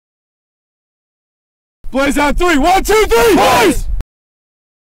Blaze on 3. 1, 2, 3. Blaze!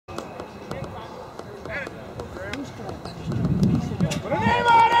 Put a name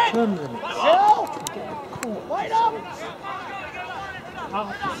on it! Light up!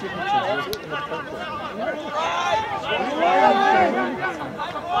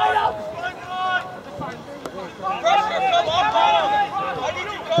 Pressure, come up! I need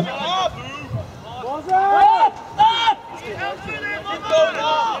you coming up! Balls up! Up! Keep going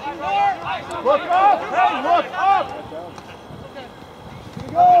up! Look up! Hey, look up!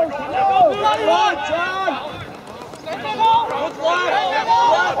 Go! Come on, John! Look left!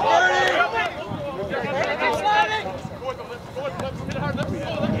 Left, Bernie!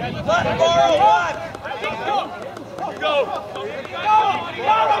 Left, Morrow, left! Go!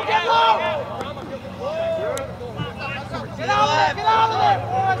 Get low! Get out of there,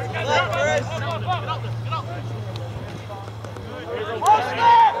 boys! Left, Chris! Hold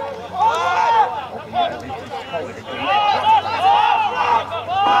there!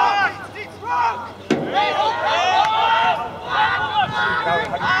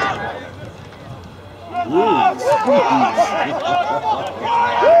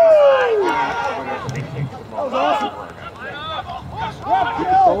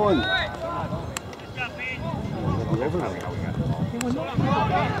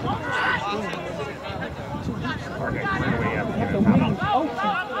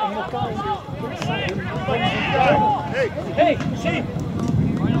 Hey, see?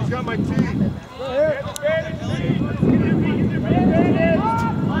 He's got my team.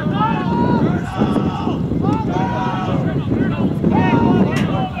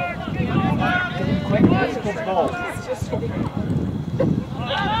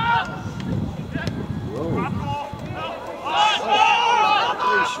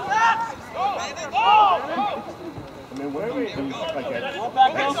 I mean, whatever you do, like that,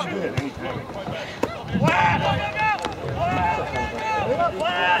 that's good anytime.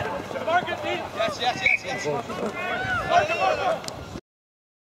 Yes.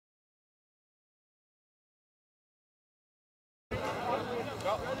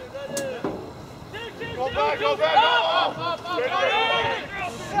 Go back,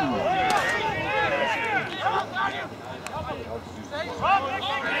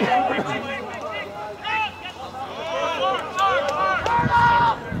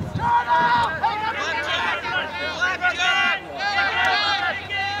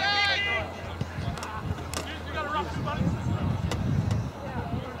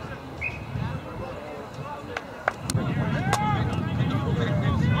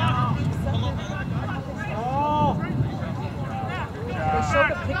 Show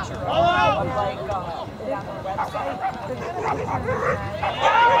the picture of like on the website.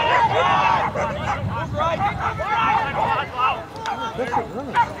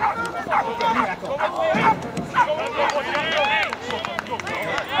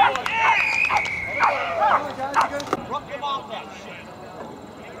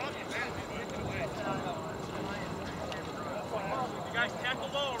 You guys tackle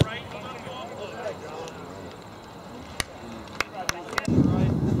low, right? You want to go up low.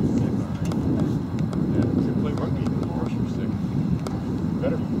 Play rugby, first or second.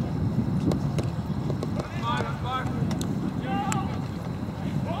 Better.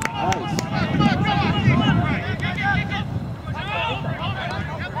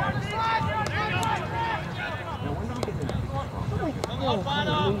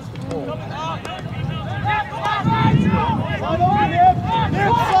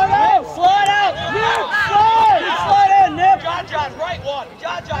 John,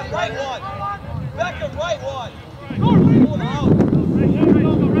 right one. Beckham, right one. Pull it out.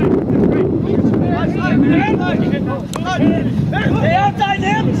 Stay outside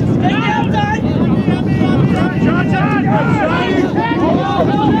him! Stay outside! John!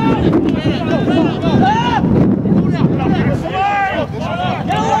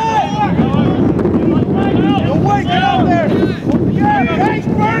 Get out there! Thanks,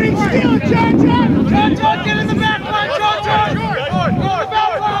 Bernie! Steal it, John! John, get in the back line! John!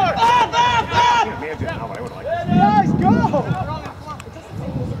 Guys, go!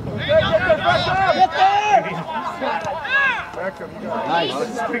 Get there! Beckham, you got it. Nice. This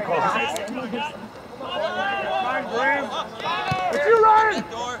is pretty close. It's you, Ryan!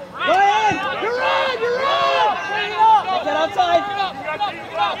 Ryan! You're on! Get outside!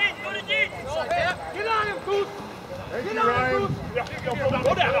 Get on him, Coop! Get on him, Coop!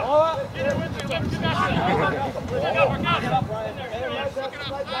 Go down!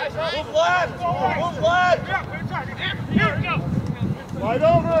 Move left! Move left! Wide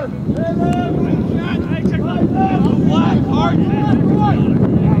over! Move left! Hard!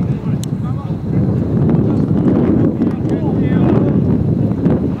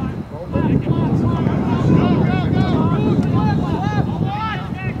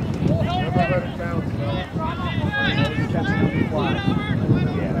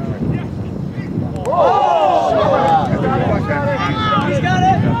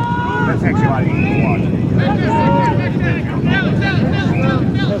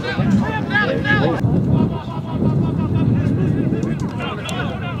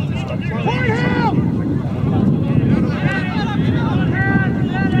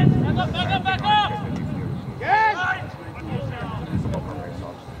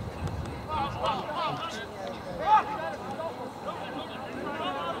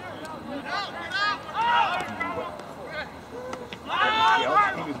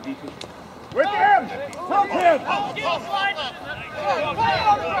 With him! Help him!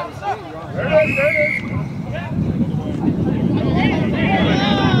 There it is, there it is.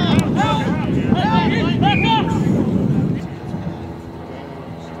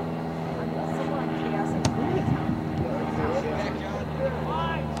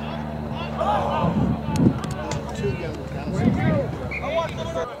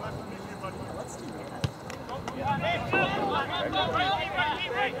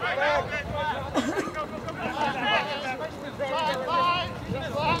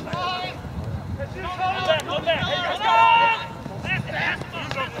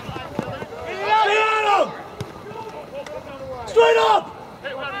 Straight up!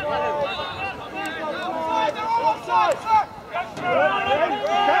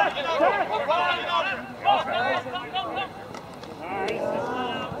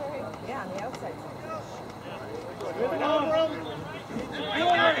 Yeah, on the outside.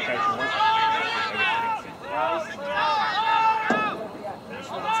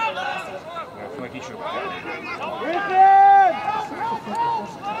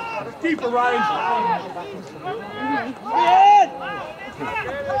 Keeper, Ryan.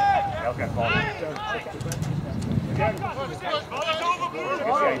 Okay, call it.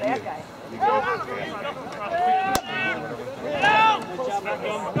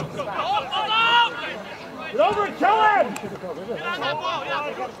 Get over and kill him!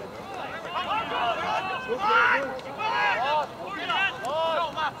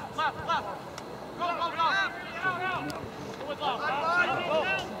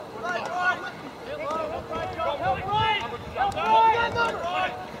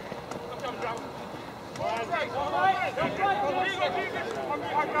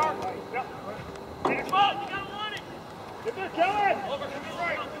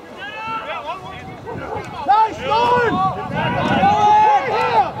 Nice going!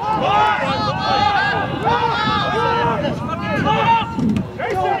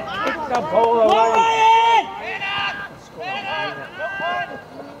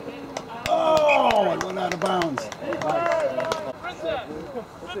 Oh, it went out of bounds.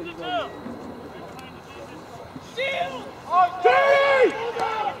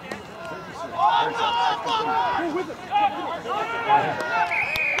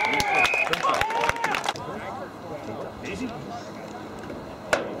 Easy.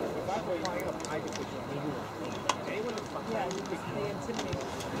 Yeah, they intimidate.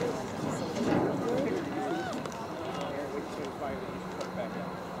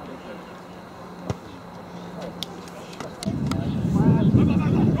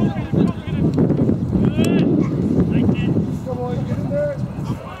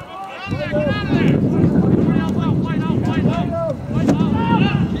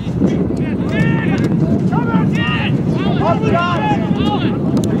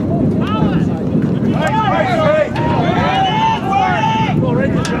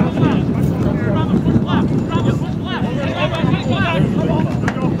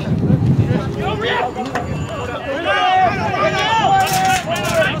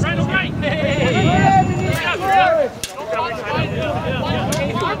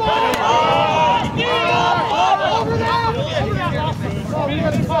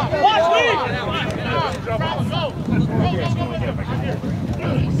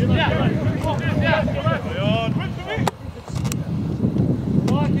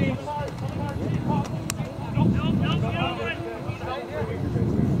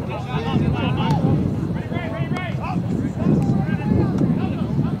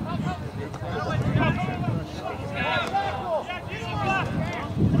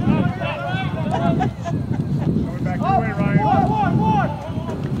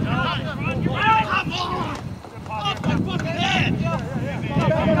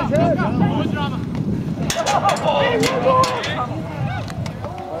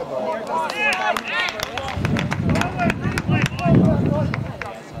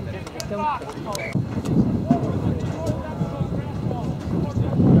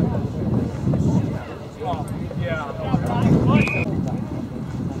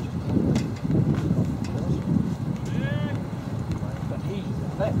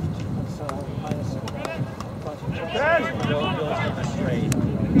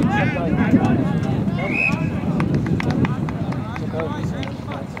 Straight. It's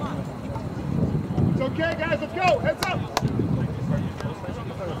okay, guys. Let's go. Heads up.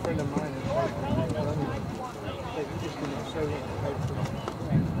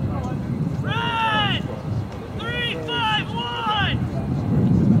 Right! 3, 5, 1!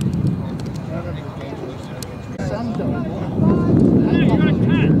 Some don't. Hey, you're on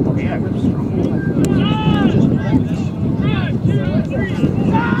 10. Okay, we're strong. 5, 2, 3, 4.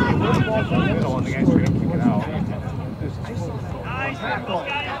 On the guy's trying to kick it out. Nice tackle.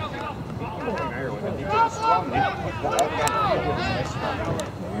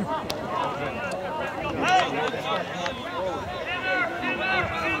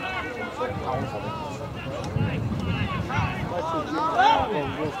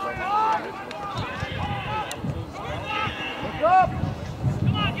 Look up!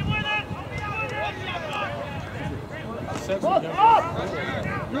 Come on, get with it!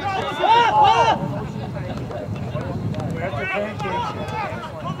 Look up! We have to pancakes.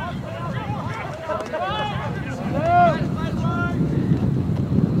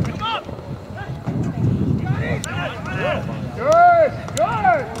 Good!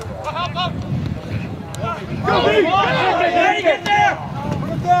 Good! Go, B! Get there! Put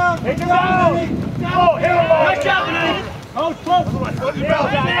him down! Take him down! Oh, hit him! Nice job, Benny! Oh, close! Put him down!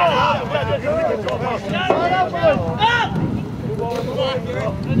 Ready! Out!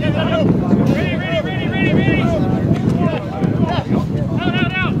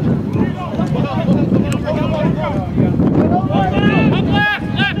 Up left!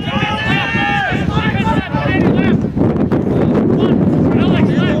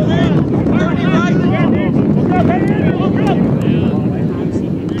 Alex,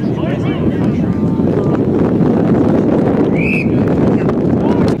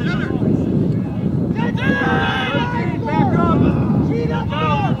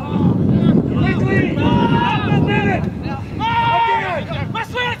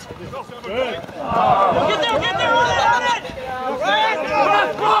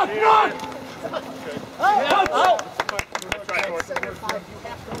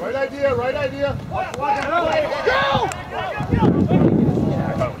 Right idea.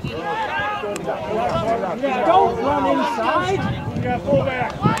 Don't run inside. You got full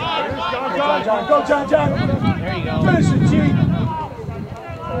back. John. Go, John. There you go. Finish it, G.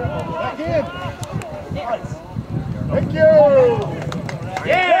 Back in. Thank you.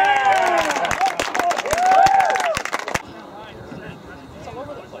 Yeah!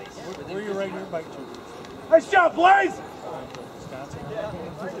 Where are your regular bike to? Nice job, Blaze.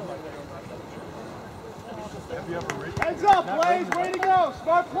 Heads up, Blaze. Way to go.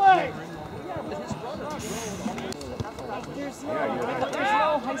 Smart play. There's no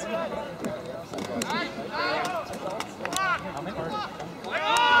high school.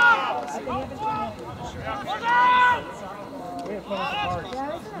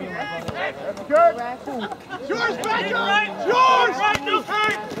 That's good. Yours back, all right? Yours! Right, no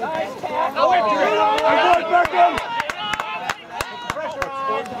time! Nice tackle. I'm going back in.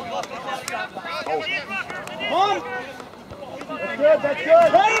 Mom! That's good.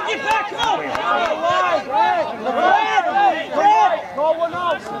 Ready, get back, come on! Red. Call one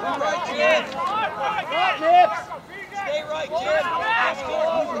out. Right, Jim. Stay right, Jim. Let's go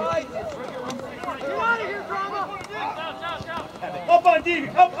all right. Get out of here, drama! Up on D.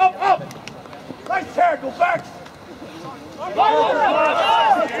 Up. Nice tackle, back. Slide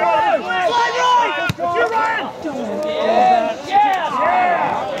right! You're right!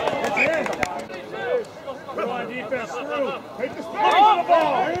 Yeah. Come on, defense through. Take the space on the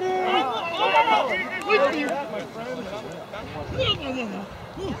ball.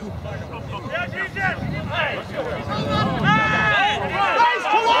 Nice,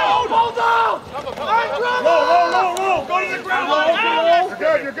 Cologne! Hold on! Roll. Go to the ground.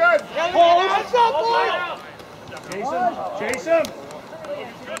 You're good. Let's go, Chase him.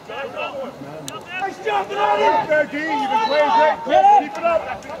 Nice job, Benoni. There, D. You've been playing great. Keep it up.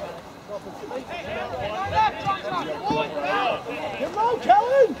 Come on,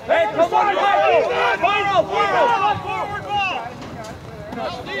 Kellen. Hey, come on, forward ball!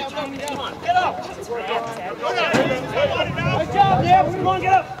 Get up! Nice job, Nips. Come on,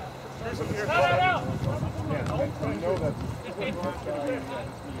 get up!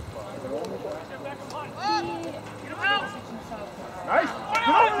 Out. Nice.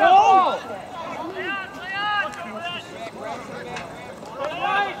 Go!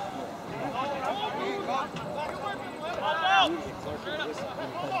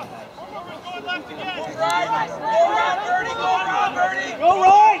 Go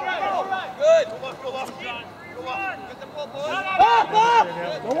right! Good.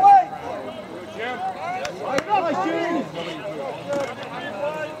 Up!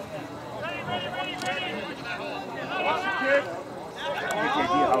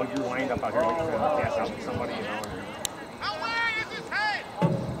 lined up out here waiting for him to pass out to somebody, you know. How long is his head?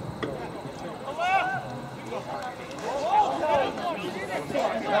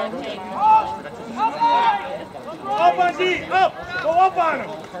 Up on D! Up! Go up on him!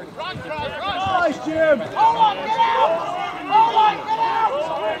 Nice, Jim! Hold on, get out! Hold on, get out!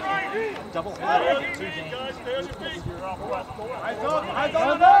 Double. Guys, stay on your feet. Eyes on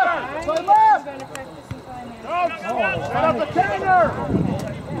the left! To the left! Set up the counter!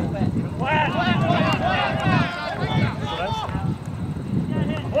 Flat!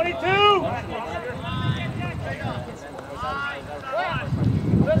 22!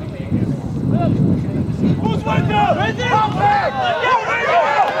 Who's with you? With him! Come back! Get with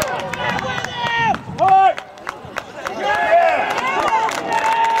him! Get with him! Hard! Yeah!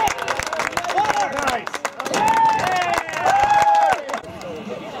 Nice!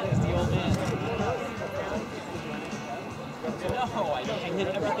 No, I hit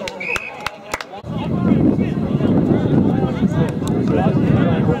everything on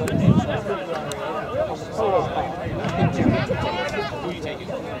the Who are you taking?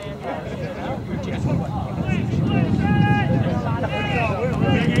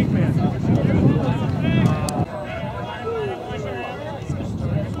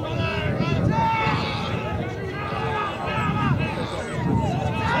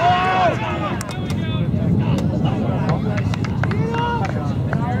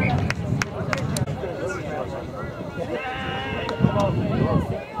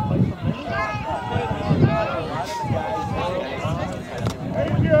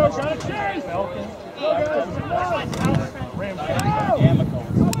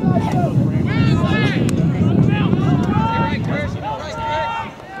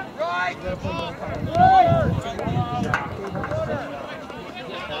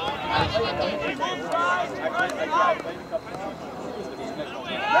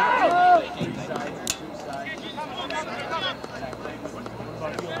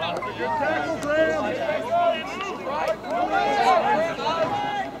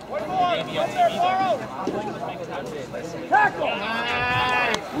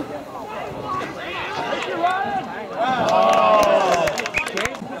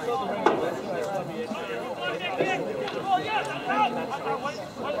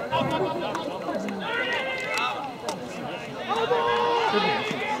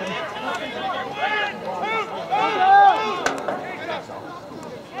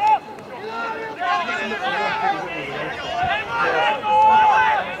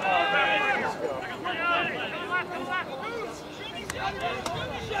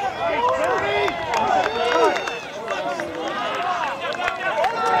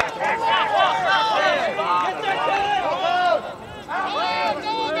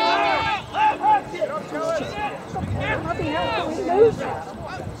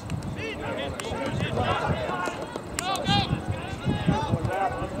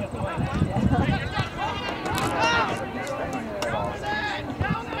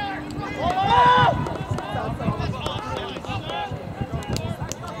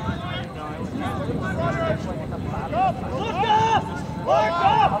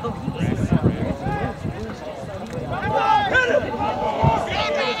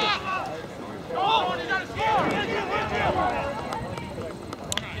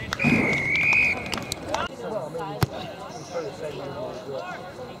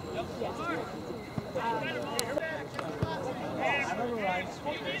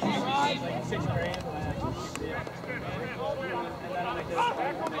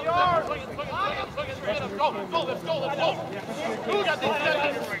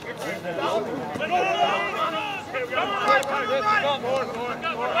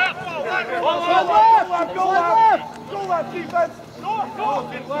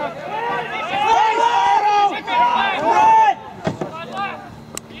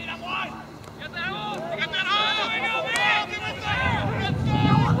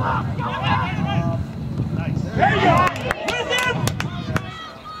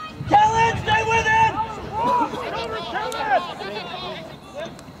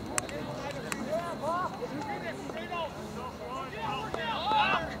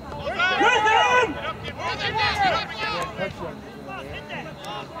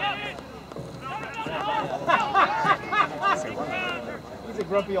 He's a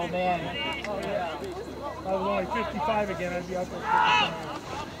grumpy old man. Oh, yeah. If I was only 55 again, I'd be out there.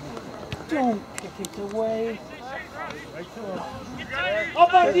 Don't kick it away. Right to him.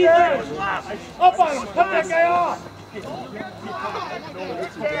 Up on defense! Up on him! Cut that guy off!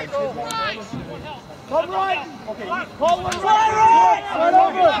 Come right! Okay, call him right! Right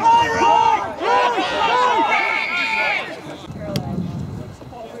over! Right!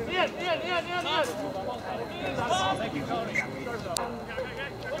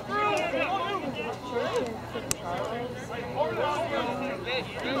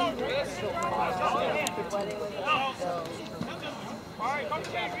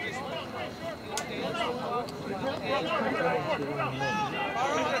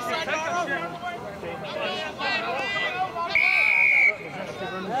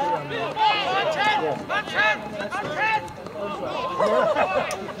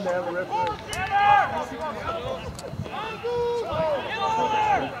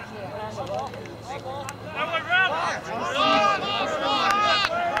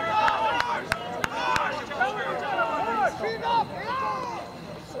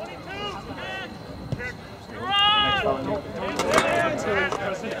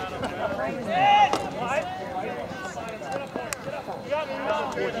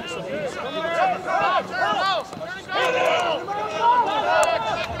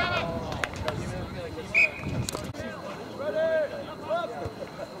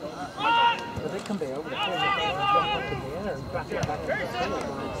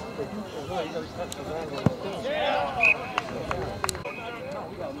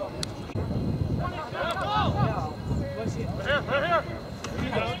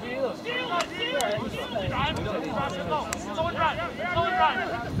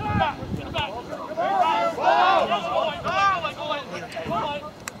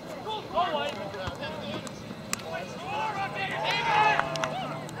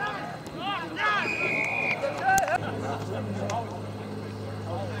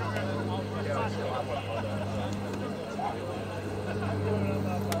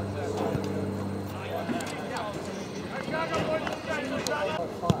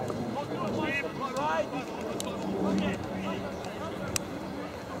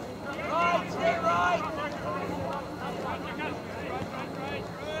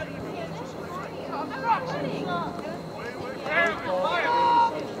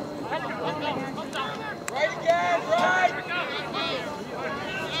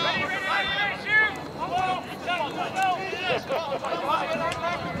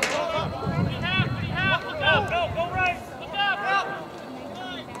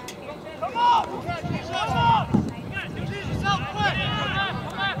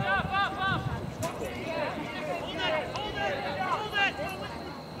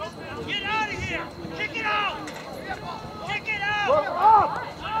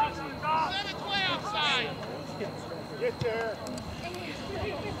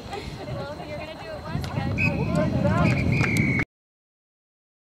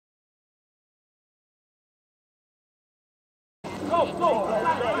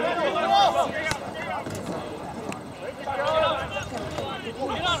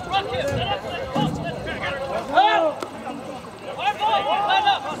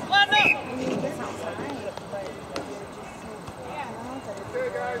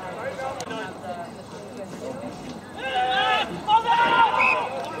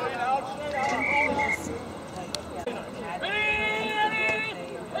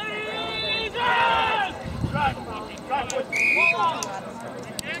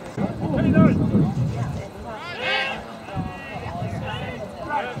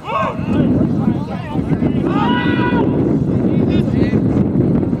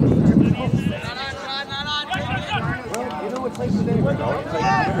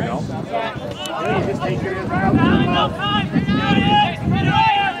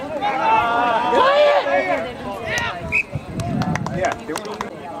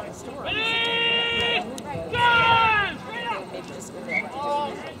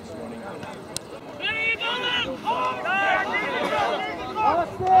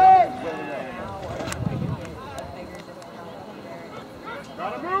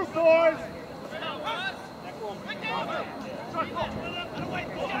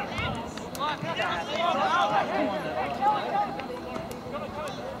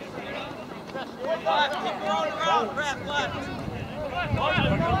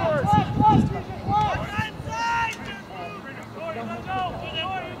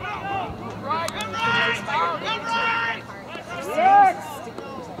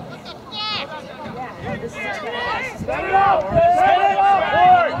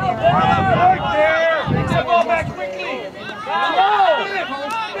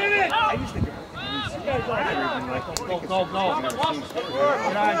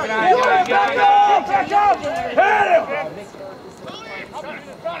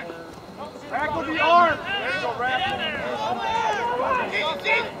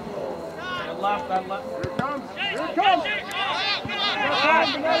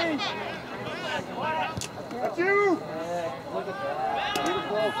 That's you!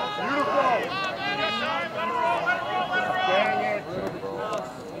 Dang it.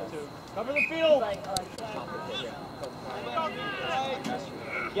 Cover the field.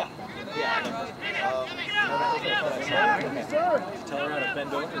 Yeah. Tell her how to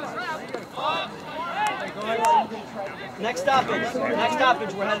bend over. Next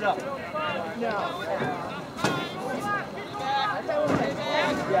stoppage, we're headed up.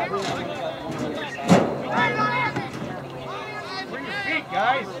 Bring your feet,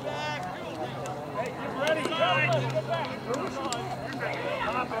 guys. Hey, get ready, guys.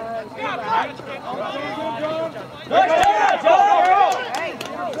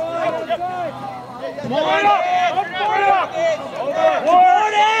 Come on up!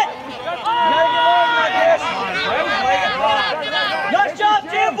 Nice job,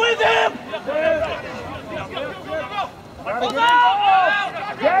 Jim, with him!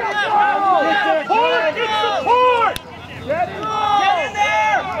 Get it going! Support! Get support! Get it going! Get in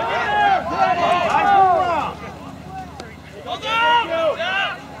there!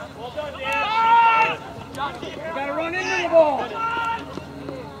 You gotta run into the ball.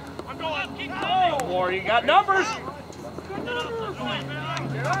 More, you got numbers.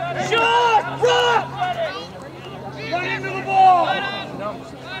 Shot! Run! Run into the ball.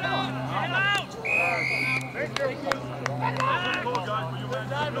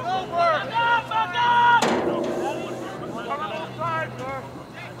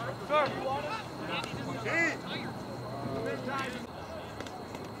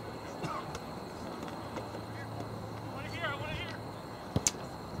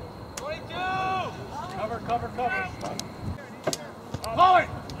 Cover. Haul it.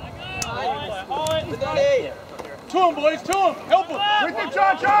 To him, boys, to him. Help him. With the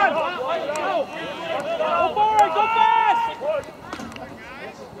John! Go for it, go fast.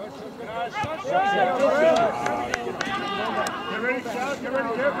 Get ready, Chuck. Get ready.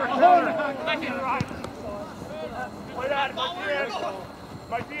 Get ready. Play that.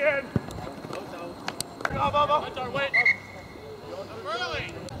 Might be in. Go. That's our weight. Early.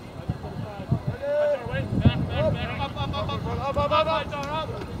 That's our weight. Back. Up.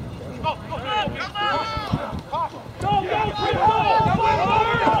 Go. Go,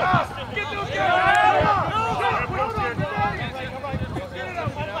 get those guys!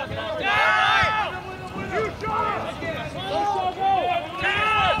 You shot!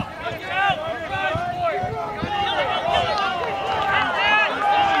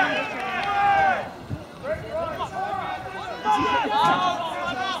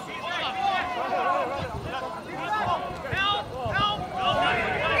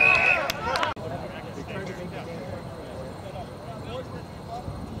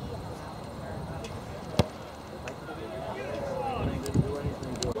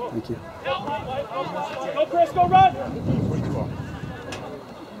 Thank you. Go, Chris, go run!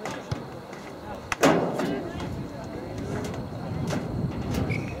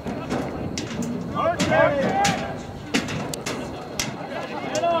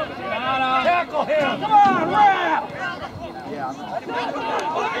 Tackle him! Come on, wrap!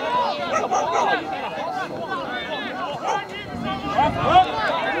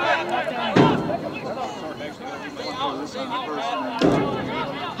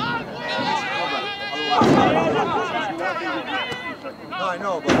 No, I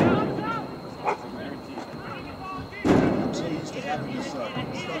know, but I'm so used to having this stuff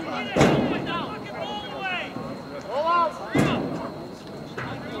on it.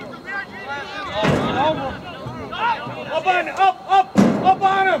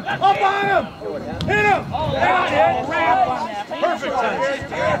 Up on him! Hit him! That's it! Perfect time.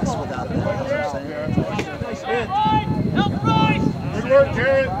 Good work,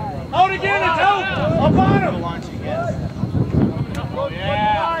 Jared. Out again, it's out! Up on him!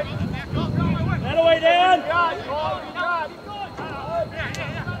 Yeah. That away, Dan!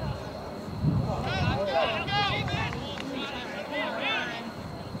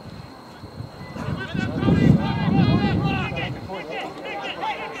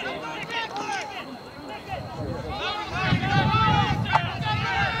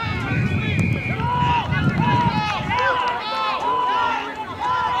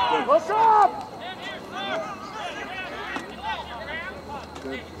 What's up?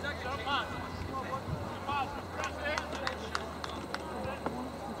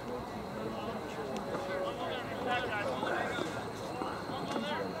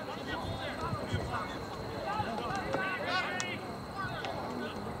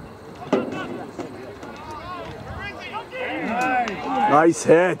 Nice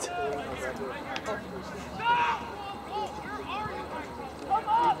hit.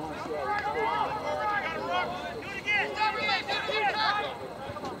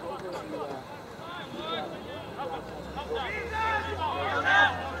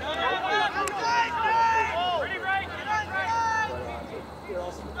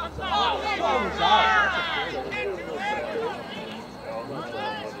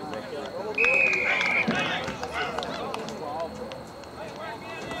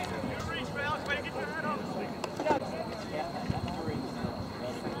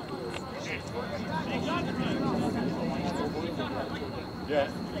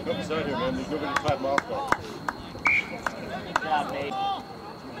 Go beside him, man. There's nobody tied milestone. Good job, mate.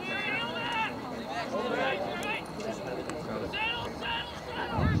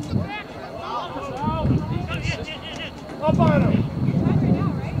 Up on him!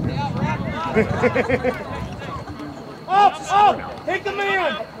 Up! Take the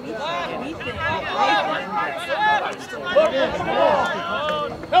man!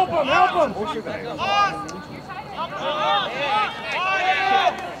 Help him! Help him! Move your head!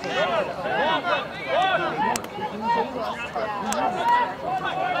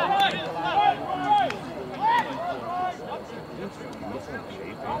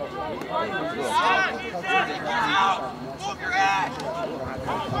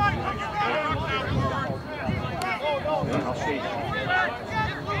 I'll shake.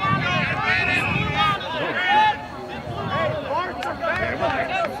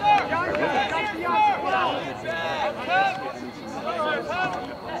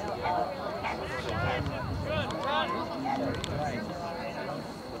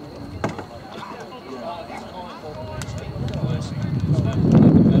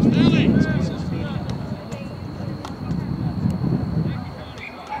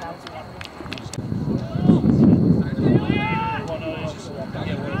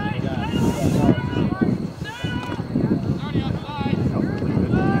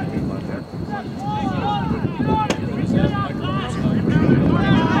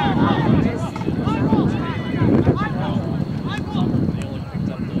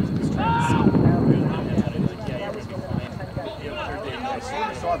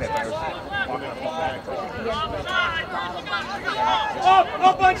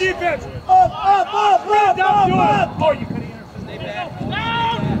 Up on defense! Up! Down to it! Oh, you could have Stay back. Stay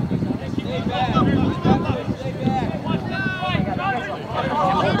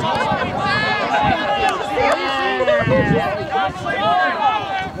back. Stay back.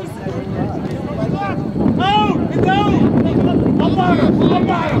 Out! It's out! Up on him!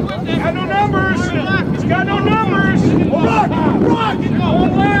 Got no numbers! He's got no numbers! Rock!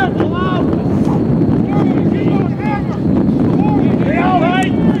 Hold left! Stay out!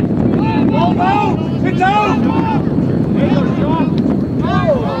 Right! Hold out! It's out! There you go, Sean! Out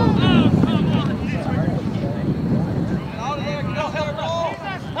of there. Go, Heather, go.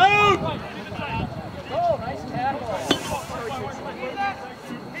 Out! Oh, nice tackle.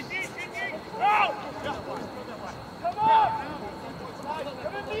 Come on!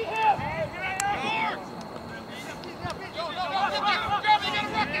 Come and beat him!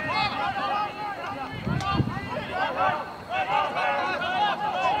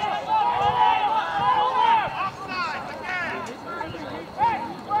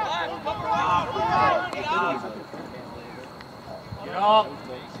 Get up.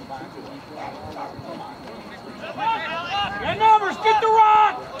 Get numbers! Get the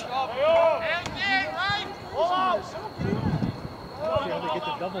rock! Get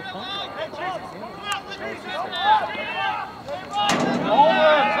the double pump. Over! Come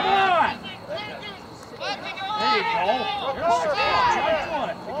on! There you go.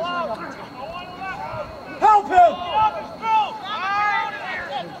 Help him!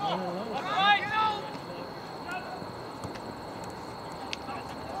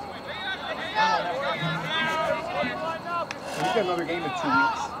 We've got another game in 2 weeks.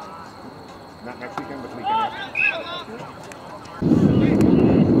 Not next weekend, but the weekend after.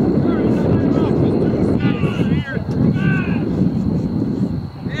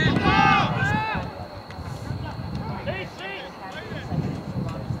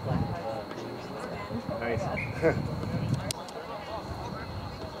 Nice.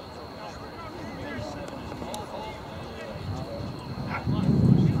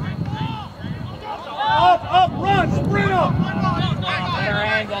 Up, run, sprint up! Better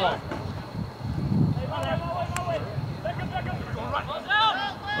angle.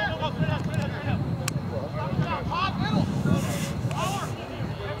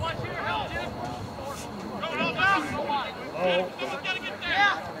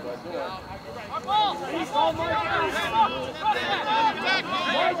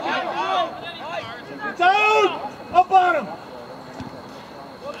 It's out! Up on him!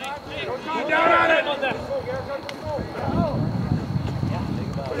 Get down on it!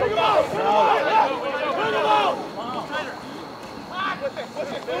 Take him out! Bring him out!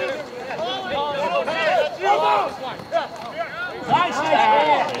 Nice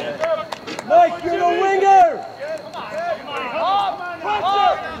tackle! Mike, you're the winger!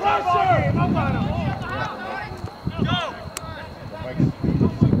 Pressure! Up on him!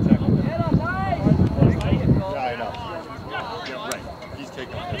 Yeah, I know. Yeah, right. He's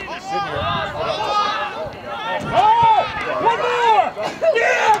taking it. He's sitting here. Oh!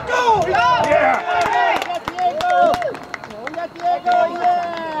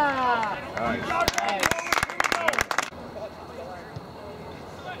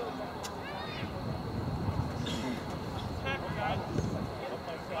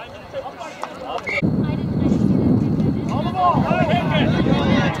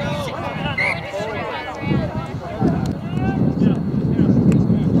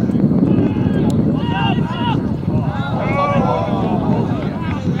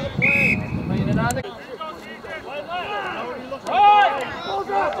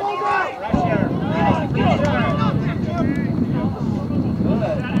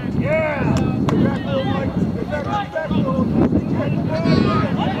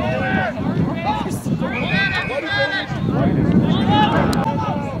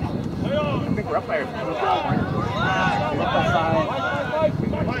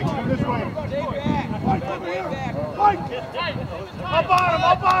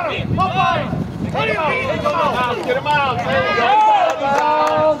 him! Up on him! Get him out! Get him out! There you go!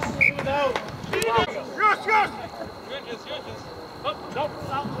 Yes, yes! Up, nope,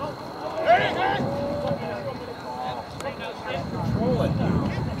 out, nope. Hey, hey!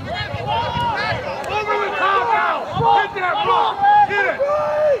 Over the top now! Hit that block! Hit it!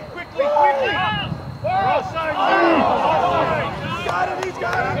 Quickly, quickly! Offside! Offside! He's got it! He's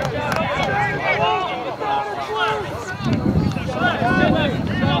got it!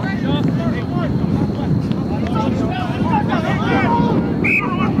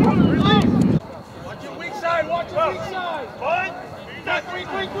 Watch your weak side! Watch your weak side! One!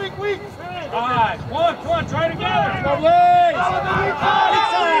 Weak! All right, come on, try together. Go, Blaze! Weak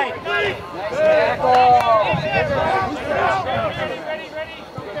side. Nice tackle. Ready.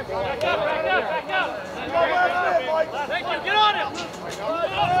 Back up. Thank you, get on him!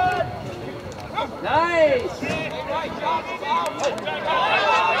 Nice.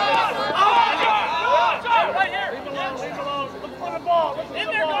 Right here! Leave alone. Look for the ball. In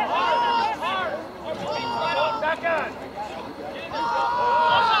there, go hard! Back on!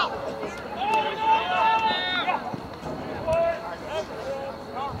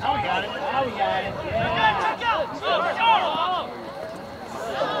 Now we got it. Yeah.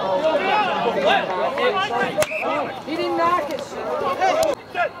 He didn't knock it.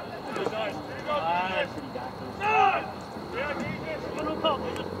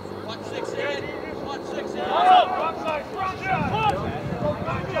 Watch 6 in. Watch 6 in.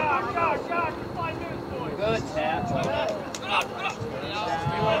 Good tap.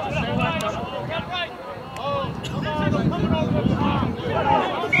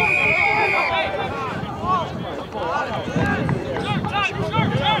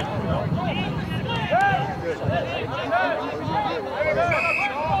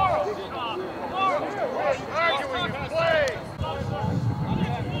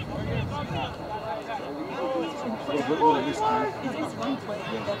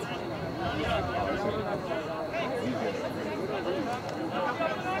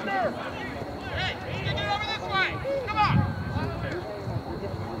 Hey, get over this way! Come on!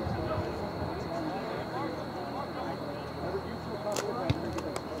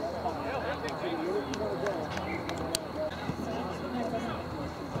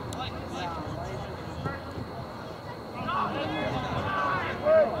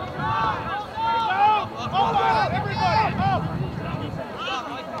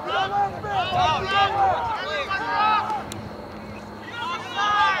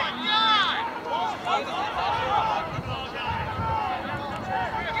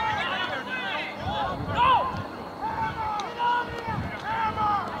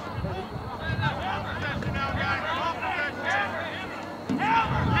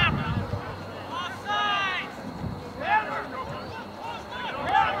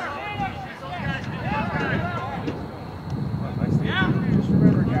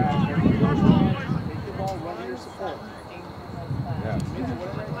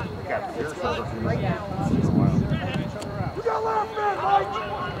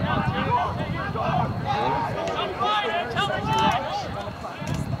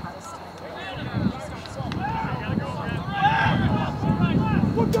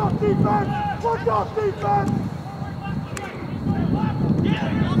 Look off defense!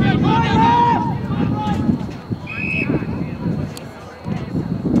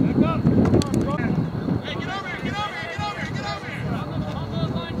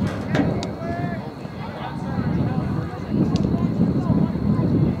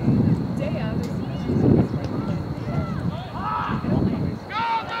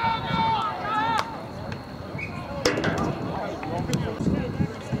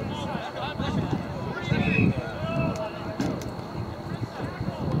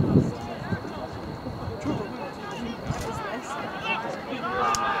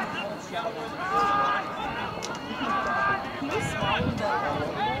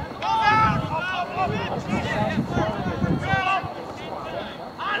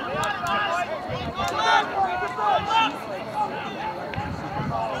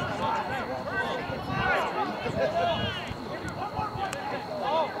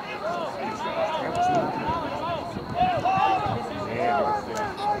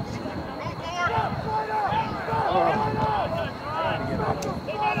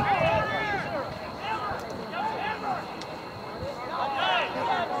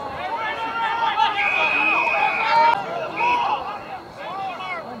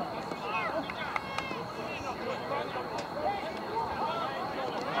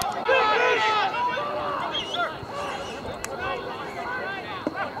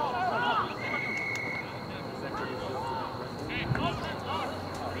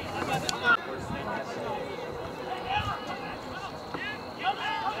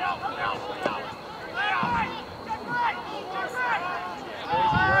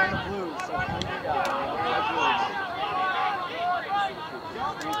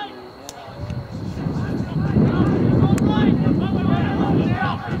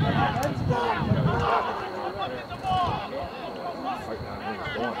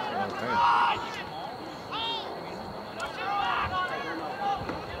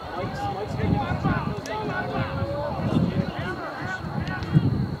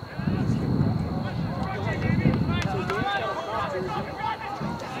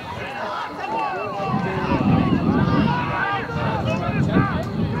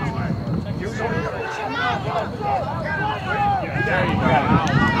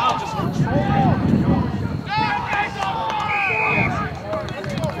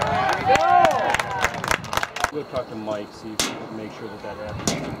 We'll talk to Mike, see if we can make sure that that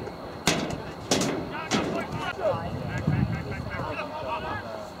happens.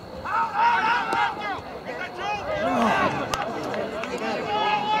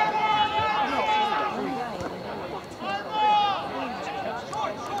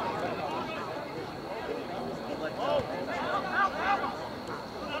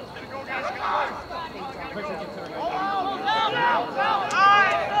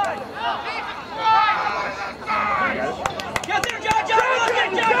 Get there, John! Get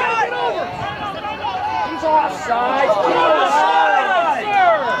over! He's offside. He's offside.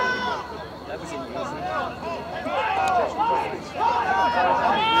 That was easy.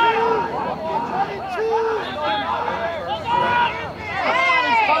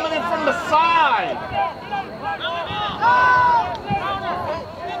 He's coming in from the side.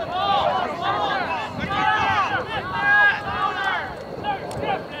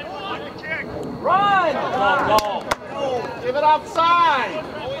 Run! Give it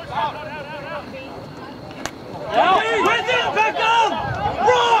outside.